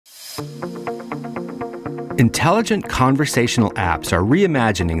Intelligent conversational apps are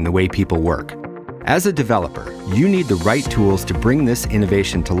reimagining the way people work. As a developer, you need the right tools to bring this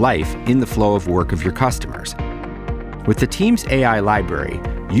innovation to life in the flow of work of your customers. With the Teams AI library,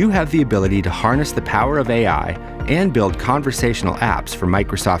 you have the ability to harness the power of AI and build conversational apps for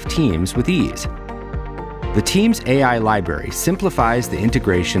Microsoft Teams with ease. The Teams AI library simplifies the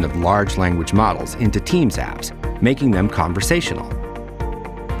integration of large language models into Teams apps, making them conversational.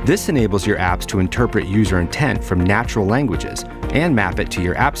 This enables your apps to interpret user intent from natural languages and map it to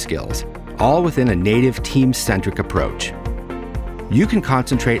your app skills, all within a native Teams-centric approach. You can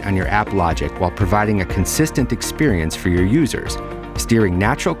concentrate on your app logic while providing a consistent experience for your users, steering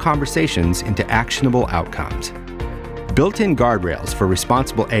natural conversations into actionable outcomes. Built-in guardrails for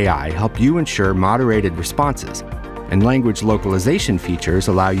responsible AI help you ensure moderated responses, and language localization features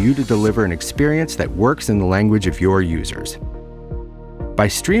allow you to deliver an experience that works in the language of your users. By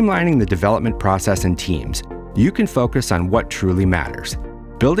streamlining the development process in Teams, you can focus on what truly matters,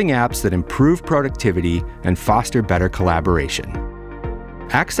 building apps that improve productivity and foster better collaboration.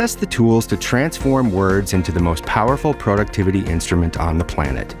 Access the tools to transform words into the most powerful productivity instrument on the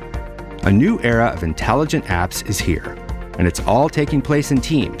planet. A new era of intelligent apps is here, and it's all taking place in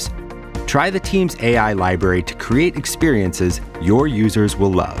Teams. Try the Teams AI library to create experiences your users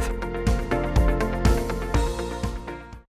will love.